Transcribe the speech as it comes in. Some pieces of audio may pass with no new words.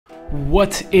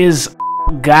What is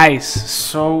guys?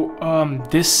 So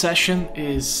this session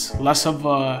is less of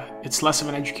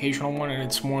an educational one, and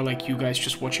it's more like you guys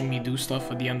just watching me do stuff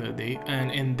at the end of the day.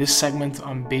 And in this segment,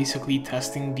 I'm basically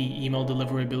testing the email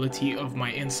deliverability of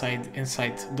my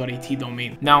insight.at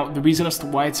domain. Now, the reason as to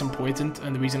why it's important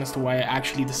and the reason as to why I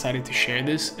actually decided to share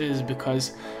this is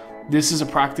because this is a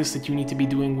practice that you need to be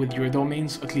doing with your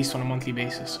domains, at least on a monthly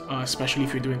basis, especially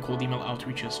if you're doing cold email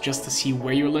outreaches, just to see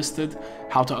where you're listed,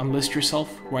 how to unlist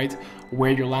yourself, right?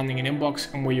 Where you're landing in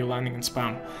inbox and where you're landing in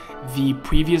spam. The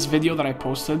previous video that I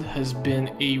posted has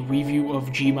been a review of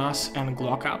Gmass and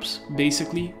Glockapps,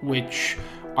 basically, which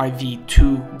are the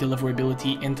two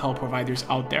deliverability intel providers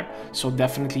out there. So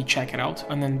definitely check it out.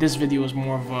 And then this video is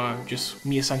more of just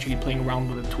me essentially playing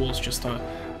around with the tools just to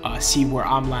see where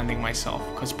I'm landing myself,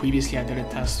 because previously I did a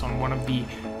test on one of the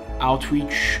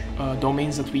outreach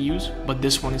domains that we use, but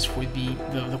this one is for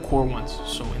the core ones,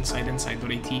 so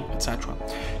insight.at, etc.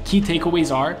 Key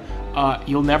takeaways are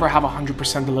you'll never have 100%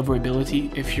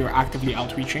 deliverability if you're actively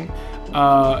outreaching.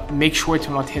 Make sure to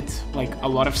not hit like a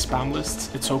lot of spam lists.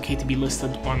 It's okay to be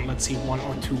listed on, let's say, 1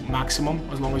 or 2 maximum,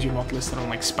 as long as you're not listed on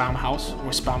like Spam House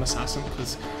or Spam Assassin,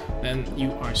 because then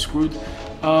you are screwed.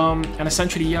 And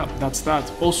essentially, yeah, that's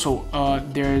that. Also,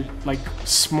 there's like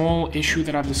small issue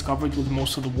that I've discovered with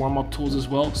most of the warm-up tools as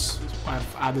well. So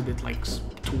I've added it like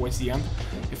towards the end,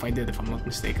 if I'm not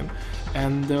mistaken.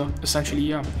 And essentially,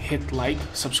 yeah, hit like,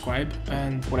 subscribe,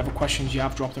 and whatever questions you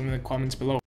have, drop them in the comments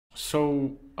below.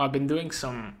 So I've been doing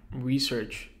some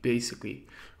research basically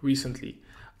recently,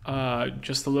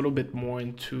 just a little bit more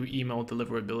into email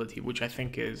deliverability, which I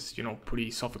think is, you know,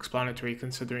 pretty self-explanatory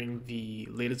considering the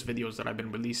latest videos that I've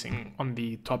been releasing on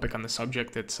the topic and the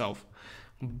subject itself.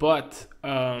 But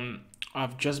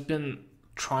I've just been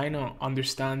trying to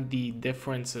understand the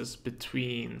differences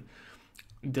between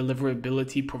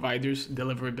deliverability providers,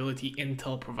 deliverability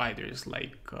intel providers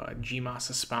like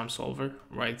Gmass spam solver,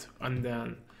 right? And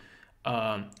then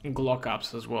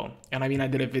Glockapps as well. And I mean, I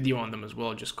did a video on them as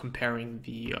well, just comparing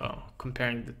the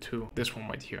two, this one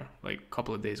right here, like a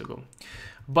couple of days ago.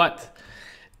 But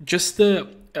just to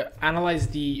analyze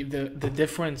the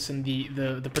difference and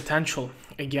the potential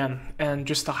again, and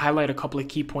just to highlight a couple of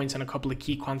key points and a couple of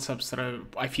key concepts that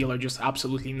I feel are just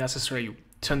absolutely necessary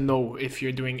to know if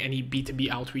you're doing any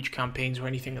B2B outreach campaigns or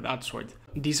anything of that sort.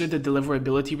 These are the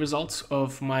deliverability results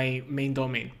of my main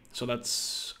domain. So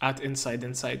that's at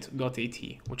insight.at,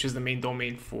 which is the main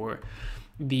domain for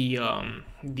the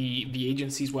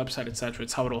agency's website, etc.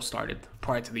 It's how it all started,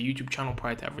 prior to the YouTube channel,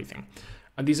 prior to everything.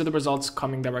 And these are the results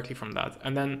coming directly from that.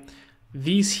 And then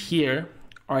these here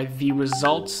are the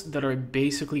results that are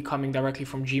basically coming directly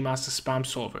from Gmass spam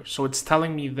solver. So it's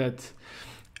telling me that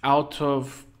out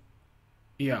of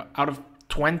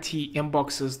 20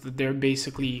 inboxes that they're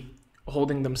basically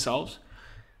holding themselves,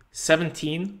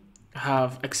 17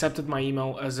 have accepted my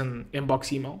email as an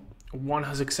inbox email, 1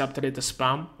 has accepted it as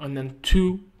spam, and then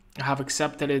 2 have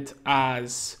accepted it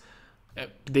as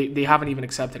they haven't even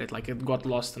accepted it, like it got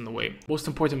lost in the way. Most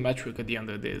important metric at the end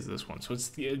of the day is this one. So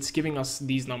it's giving us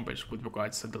these numbers with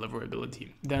regards to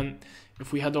deliverability. Then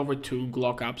if we head over to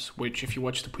Glockapps, which if you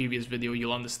watch the previous video,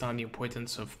 you'll understand the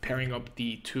importance of pairing up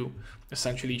the two,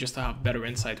 essentially just to have better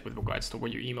insight with regards to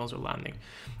where your emails are landing.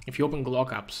 If you open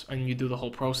Glockapps and you do the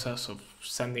whole process of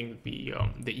sending the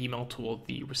email to all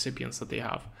the recipients that they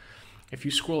have, if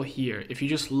you scroll here, if you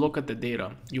just look at the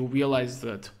data, you'll realize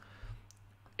that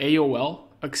AOL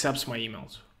accepts my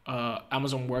emails.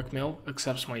 Amazon Workmail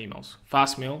accepts my emails.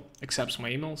 Fastmail accepts my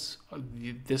emails.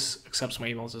 This accepts my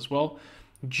emails as well.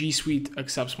 G Suite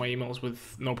accepts my emails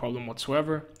with no problem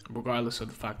whatsoever, regardless of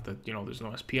the fact that, you know, there's no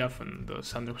SPF and the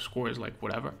sender score is like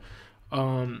whatever.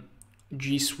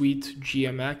 G Suite,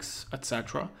 GMX,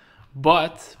 etc.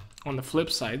 But on the flip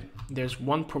side, there's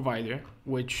one provider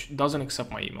which doesn't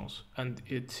accept my emails, and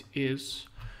it is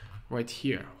right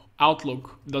here.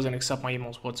 Outlook doesn't accept my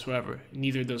emails whatsoever.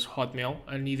 Neither does Hotmail,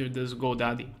 and neither does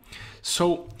GoDaddy.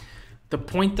 So the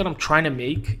point that I'm trying to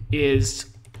make is,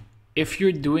 if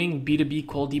you're doing B2B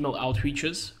cold email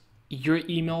outreaches, your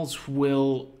emails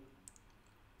will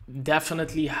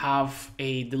definitely have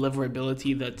a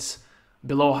deliverability that's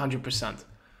below 100%.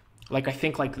 Like, I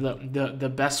think like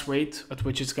the best rate at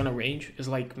which it's gonna range is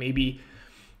like maybe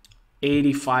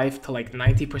 85 to like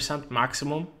 90%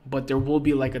 maximum, but there will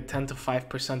be like a 10 to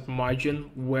 5% margin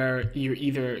where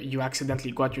you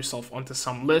accidentally got yourself onto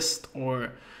some list,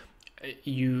 or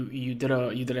you did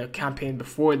a campaign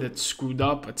before that screwed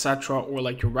up, etc., or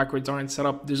like your records aren't set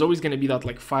up. There's always going to be that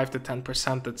like 5 to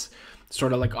 10% that's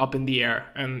sort of like up in the air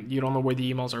and you don't know where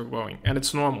the emails are going, and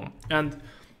it's normal. And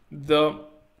the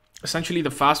essentially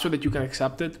the faster that you can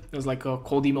accept it as like a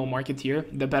cold email marketeer,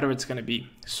 the better it's going to be.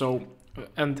 So,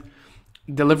 and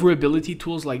deliverability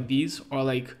tools like these are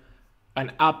like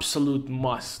an absolute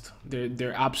must.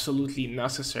 They're absolutely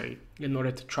necessary in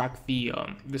order to track the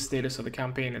status of the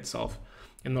campaign itself,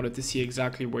 in order to see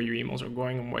exactly where your emails are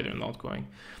going and where they're not going.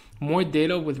 More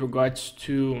data with regards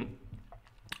to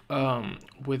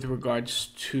Glockapps,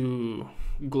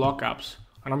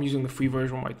 and I'm using the free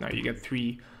version right now. You get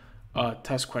 3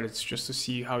 test credits just to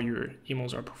see how your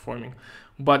emails are performing.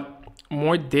 But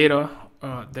more data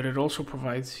that it also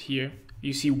provides here,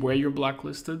 you see where you're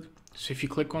blacklisted. So if you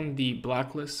click on the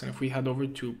blacklist, and if we head over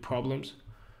to problems,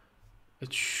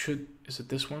 it should, is it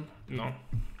this one? No.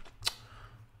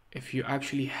 If you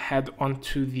actually head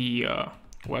onto the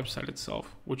website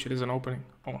itself, which it is an opening,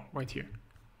 oh, right here,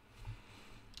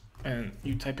 and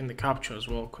you type in the captcha as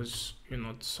well because you're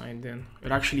not signed in,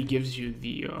 it actually gives you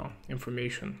the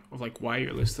information of like why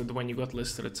you're listed, when you got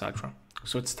listed, etc.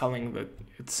 So it's saying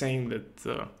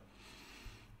that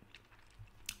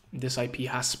this IP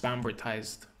has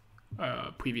spam-vertised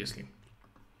previously,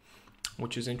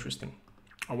 which is interesting.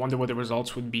 I wonder what the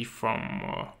results would be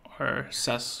from our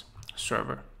SES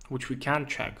server, which we can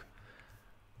check.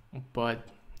 But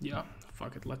yeah,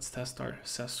 fuck it, let's test our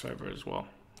SES server as well.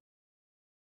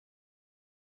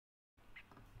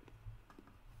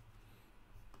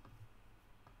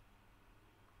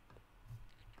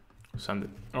 Send it.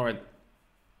 All right.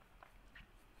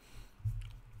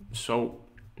 So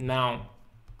now,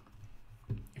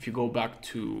 if you go back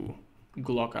to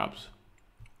Glockapps,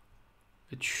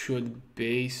 it should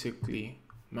basically,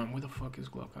 man, where the fuck is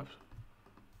Glockapps?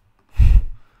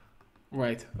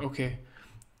 Right, okay.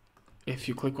 If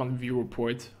you click on view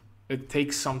report, it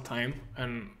takes some time,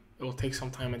 and it will take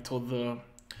some time until the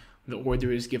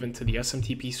order is given to the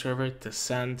SMTP server to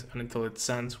send, and until it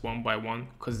sends one by one,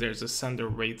 because there's a sender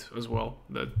rate as well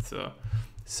that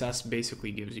SES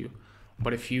basically gives you.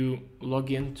 But if you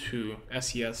log into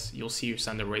SES, you'll see your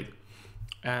sender rate,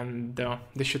 and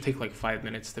this should take like 5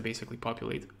 minutes to basically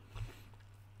populate.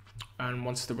 And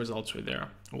once the results are there,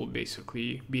 we'll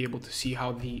basically be able to see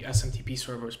how the SMTP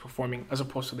server is performing as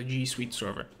opposed to the G Suite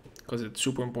server, because it's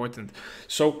super important.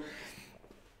 So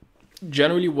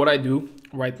generally what I do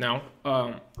right now,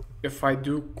 if I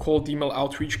do cold email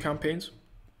outreach campaigns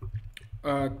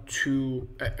to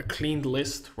a cleaned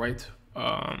list, right,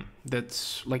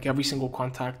 that's like every single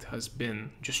contact has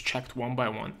been just checked one by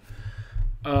one,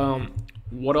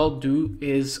 what I'll do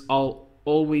is I'll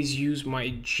always use my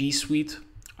G Suite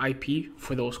IP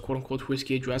for those quote-unquote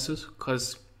risky addresses,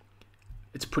 because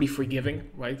it's pretty forgiving,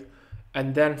 right?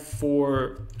 And then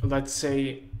for, let's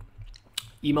say,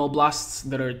 email blasts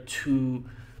that are to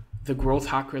the growth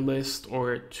hacker list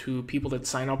or to people that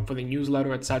sign up for the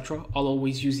newsletter, etc., I'll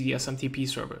always use the SMTP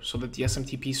server, so that the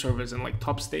SMTP server is in like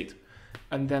top state,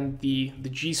 and then the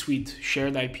G Suite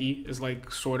shared IP is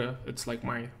like sorta, it's like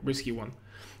my risky one.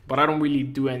 But I don't really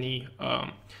do any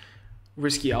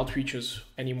risky outreaches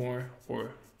anymore,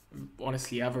 or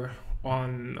honestly ever,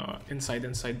 on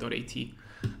inside.at.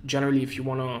 Generally, if you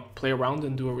want to play around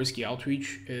and do a risky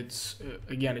outreach, it's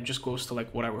again, it just goes to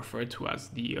like what I refer to as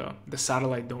the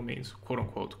satellite domains, quote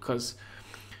unquote, because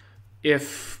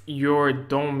if your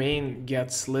domain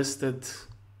gets listed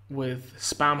with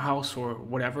Spamhaus or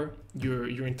whatever,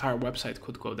 your entire website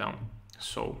could go down.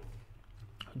 So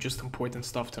just important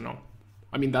stuff to know.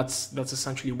 I mean, that's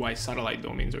essentially why satellite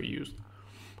domains are used,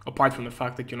 apart from the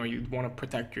fact that, you know, you'd want to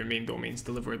protect your main domain's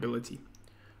deliverability.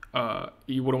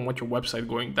 You wouldn't want your website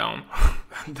going down.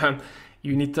 Then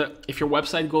you need to, if your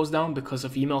website goes down because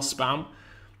of email spam,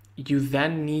 you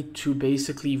then need to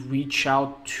basically reach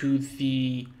out to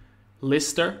the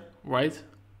lister, right?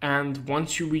 And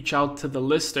once you reach out to the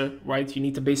lister, right, you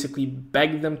need to basically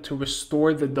beg them to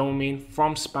restore the domain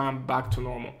from spam back to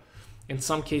normal. In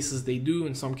some cases they do,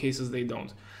 in some cases they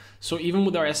don't. So even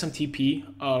with our SMTP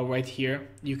right here,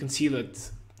 you can see that,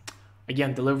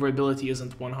 again, deliverability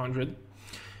isn't 100.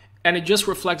 And it just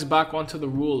reflects back onto the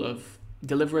rule of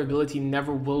deliverability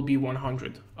never will be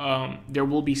 100. There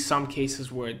will be some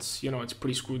cases where it's, you know, it's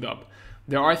pretty screwed up.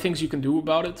 There are things you can do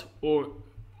about it,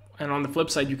 and on the flip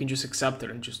side, you can just accept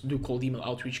it and just do cold email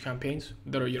outreach campaigns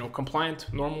that are, you know,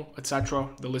 compliant, normal, etc.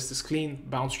 The list is clean,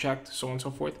 bounce checked, so on and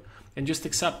so forth, and just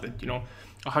accept it. You know,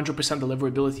 100%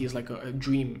 deliverability is like a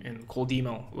dream in cold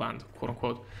email land, quote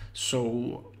unquote.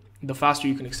 So the faster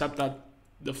you can accept that,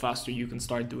 the faster you can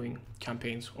start doing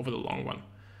campaigns over the long run.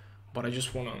 But I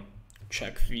just want to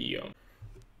check the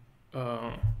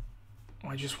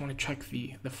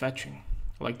the fetching,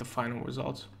 like the final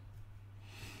results.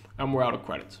 And we're out of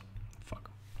credits.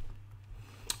 Fuck.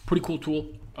 Pretty cool tool.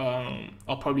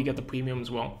 I'll probably get the premium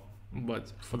as well.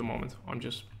 but for the moment, I'm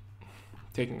just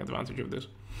taking advantage of this.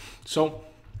 So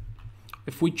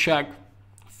if we check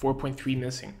 4.3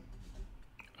 missing,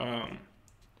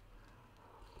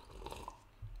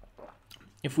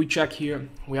 if we check here,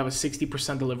 we have a 60%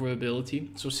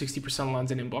 deliverability. So 60%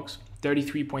 lands in inbox,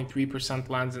 33.3%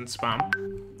 lands in spam.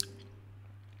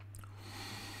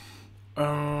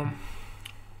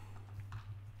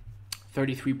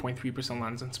 33.3%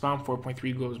 lands in spam,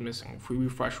 4.3 goes missing. If we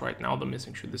refresh right now, the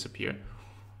missing should disappear.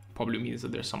 Probably means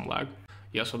that there's some lag.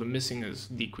 Yeah, so the missing is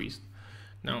decreased.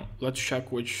 Now, let's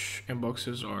check which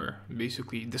inboxes are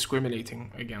basically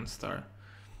discriminating against our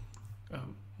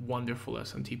wonderful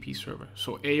SMTP server.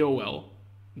 So AOL,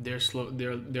 they're slow.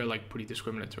 They're like pretty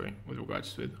discriminatory with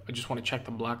regards to it. I just want to check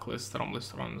the blacklist that I'm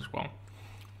listed on as well.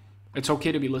 It's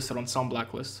okay to be listed on some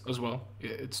blacklists as well.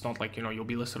 It's not like, you know, you'll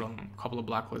be listed on a couple of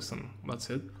blacklists and that's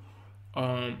it.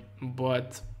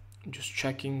 But just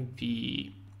checking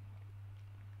the,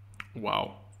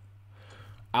 wow.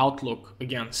 Outlook,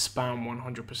 again, spam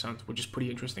 100%, which is pretty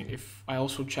interesting. If I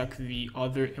also check the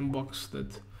other inbox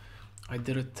that I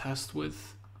did a test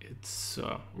with, it's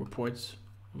reports,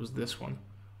 it was this one,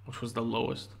 which was the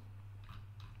lowest.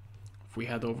 If we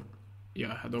head over,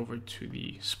 yeah, head over to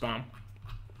the spam.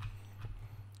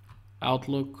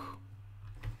 Outlook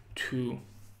to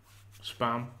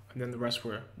spam, and then the rest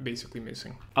were basically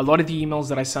missing. A lot of the emails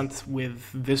that I sent with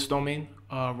this domain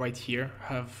right here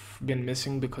have been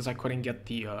missing because I couldn't get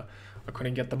the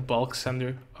bulk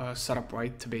sender set up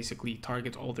right to basically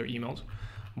target all their emails.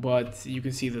 But you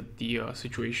can see that the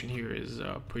situation here is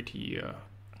pretty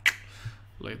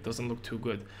like, it doesn't look too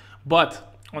good.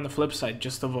 But on the flip side,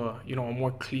 just of a, you know, a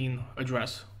more clean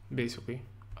address basically.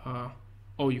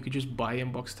 Oh, you could just buy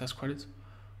inbox test credits.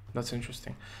 That's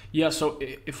interesting. Yeah, so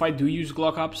if I do use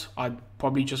Glockapps, I'd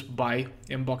probably just buy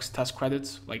inbox test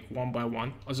credits like one by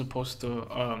one, as opposed to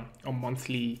a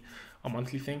monthly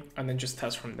thing, and then just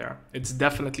test from there. It's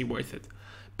definitely worth it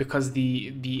because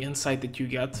the insight that you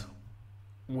get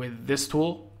with this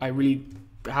tool, I really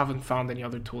haven't found any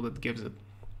other tool that gives it.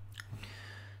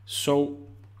 So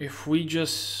if we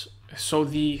just, so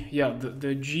the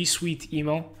G Suite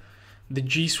email, the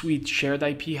G Suite shared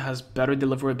IP has better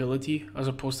deliverability as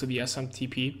opposed to the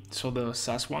SMTP, so the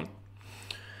SES one.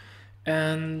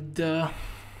 And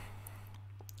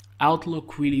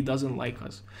Outlook really doesn't like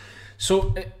us.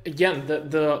 So again,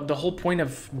 the whole point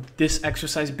of this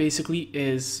exercise basically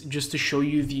is just to show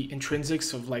you the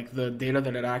intrinsics of like the data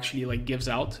that it actually like gives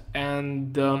out,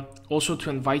 and also to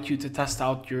invite you to test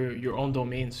out your own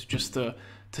domains just to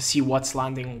see what's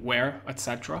landing where,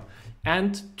 etc.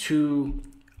 And to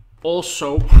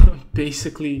also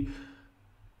basically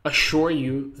assure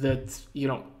you that, you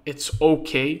know, it's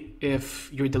okay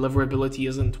if your deliverability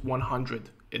isn't 100.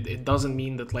 It doesn't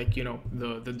mean that, like, you know,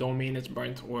 the domain is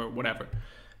burnt or whatever.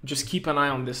 Just keep an eye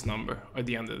on this number at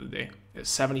the end of the day.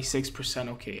 It's 76%,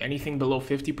 okay. Anything below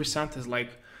 50% is like,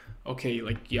 okay,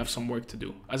 like you have some work to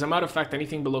do. As a matter of fact,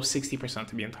 anything below 60%,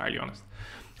 to be entirely honest.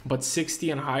 But 60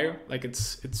 and higher, like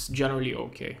it's generally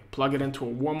okay. Plug it into a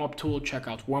warm-up tool, check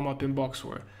out warm-up inbox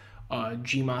or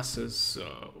Gmass's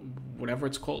whatever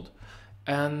it's called,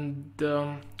 and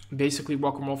basically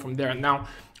rock and roll from there. Now,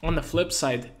 on the flip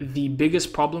side, the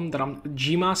biggest problem that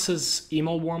Gmass's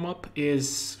email warm-up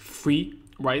is free,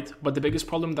 right? But the biggest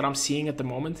problem that I'm seeing at the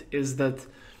moment is that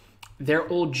they're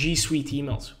all G Suite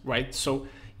emails, right? So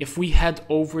if we head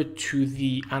over to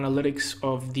the analytics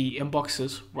of the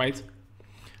inboxes, right,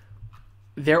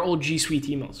 they're all G Suite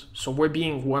emails. So we're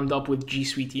being warmed up with G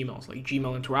Suite emails like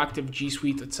Gmail Interactive, G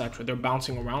Suite, etc. They're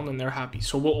bouncing around and they're happy.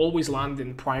 So we'll always land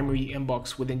in primary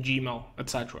inbox within Gmail,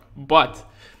 etc. But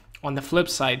on the flip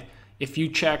side, if you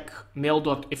check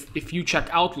if you check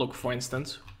Outlook, for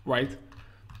instance, right,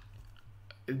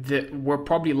 we're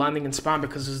probably landing in spam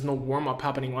because there's no warm up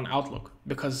happening on Outlook,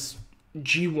 because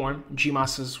Gwarm,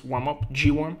 Gmass's warm-up,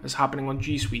 Gwarm is happening on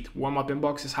G Suite. Warm-up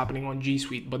inbox is happening on G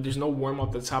Suite, but there's no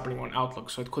warm-up that's happening on Outlook.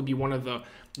 So it could be one of the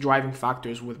driving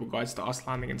factors with regards to us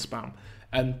landing in spam,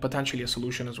 and potentially a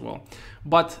solution as well.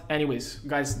 But anyways,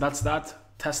 guys, that's that.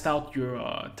 Test out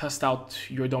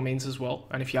your domains as well.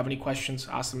 And if you have any questions,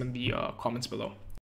 ask them in the comments below.